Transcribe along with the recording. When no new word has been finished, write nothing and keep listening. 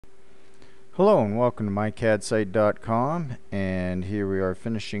Hello and welcome to mycadsite.com, and here we are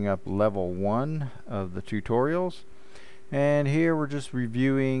finishing up level 1 of the tutorials, and here we're just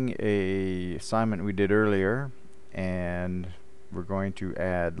reviewing a assignment we did earlier, and we're going to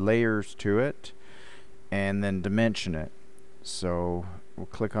add layers to it and then dimension it. So we'll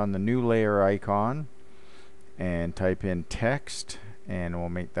click on the new layer icon and type in text, and we'll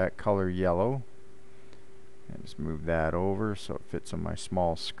make that color yellow, and just move that over so it fits on my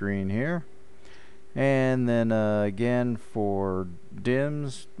small screen here. And then again for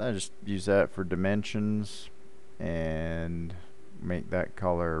dims, I just use that for dimensions and make that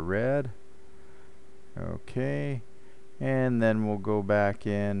color red. Okay, and then we'll go back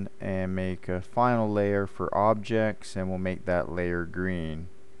in and make a final layer for objects, and we'll make that layer green.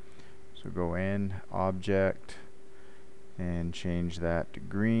 So go in, object, and change that to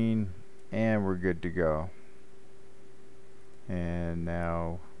green, and we're good to go. And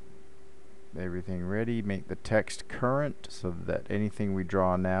now everything ready. Make the text current so that anything we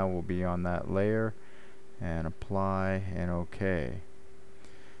draw now will be on that layer, and apply and OK.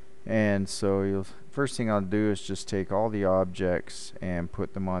 And so first thing I'll do is just take all the objects and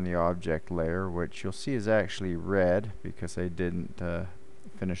put them on the object layer, which you'll see is actually red because I didn't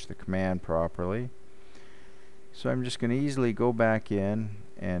finish the command properly. So I'm just going to easily go back in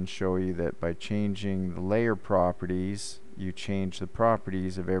and show you that by changing the layer properties, you change the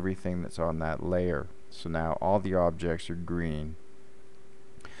properties of everything that's on that layer. So now all the objects are green.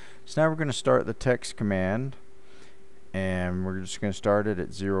 So now we're going to start the text command, and we're just going to start it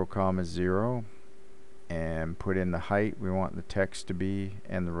at 0, 0 and put in the height we want the text to be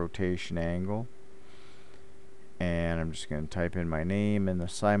and the rotation angle. And I'm just going to type in my name and the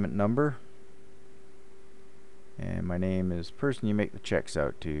assignment number. And my name is person you make the checks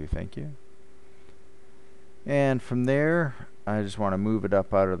out to. Thank you. And from there, I just want to move it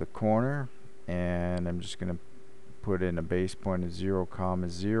up out of the corner, and I'm just going to put in a base point of 0,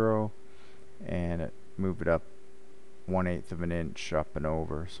 0 and move it up 1/8 of an inch up and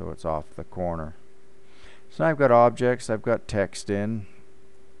over so it's off the corner. So now I've got objects, I've got text in,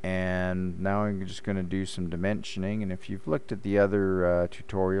 and now I'm just going to do some dimensioning. And if you've looked at the other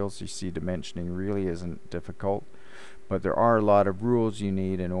tutorials, you see dimensioning really isn't difficult, but there are a lot of rules you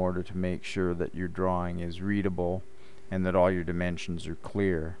need in order to make sure that your drawing is readable and that all your dimensions are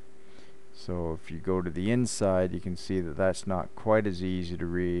clear. So if you go to the inside, you can see that that's not quite as easy to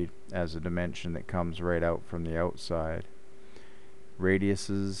read as a dimension that comes right out from the outside.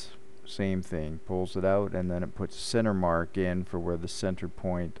 Radiuses, same thing, pulls it out and then it puts a center mark in for where the center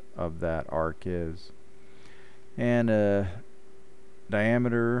point of that arc is. And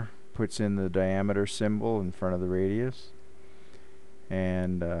diameter puts in the diameter symbol in front of the radius.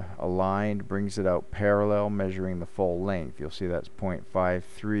 And aligned brings it out parallel, measuring the full length. You'll see that's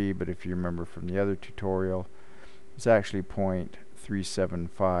 0.53, but if you remember from the other tutorial, it's actually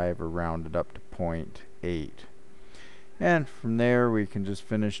 0.375 or rounded up to 0.8. And from there we can just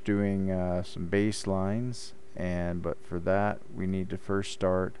finish doing some baselines, but for that we need to first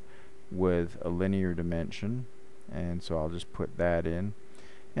start with a linear dimension, and so I'll just put that in.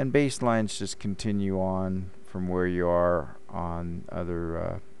 And baselines just continue on from where you are on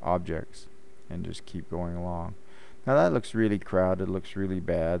other objects and just keep going along. Now that looks really crowded, looks really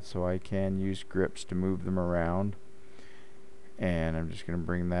bad, so I can use grips to move them around. And I'm just going to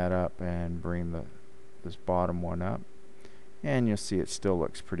bring that up and bring this bottom one up. And you'll see it still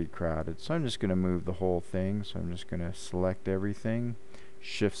looks pretty crowded. So I'm just going to move the whole thing. So I'm just going to select everything,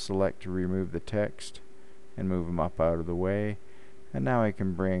 shift select to remove the text, and move them up out of the way. And now I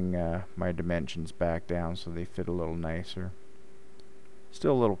can bring my dimensions back down so they fit a little nicer.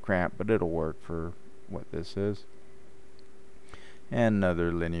 Still a little cramped, but it'll work for what this is. And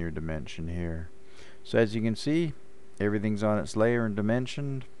another linear dimension here. So as you can see, everything's on its layer and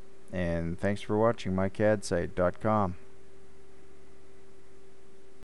dimensioned. And thanks for watching mycadsite.com.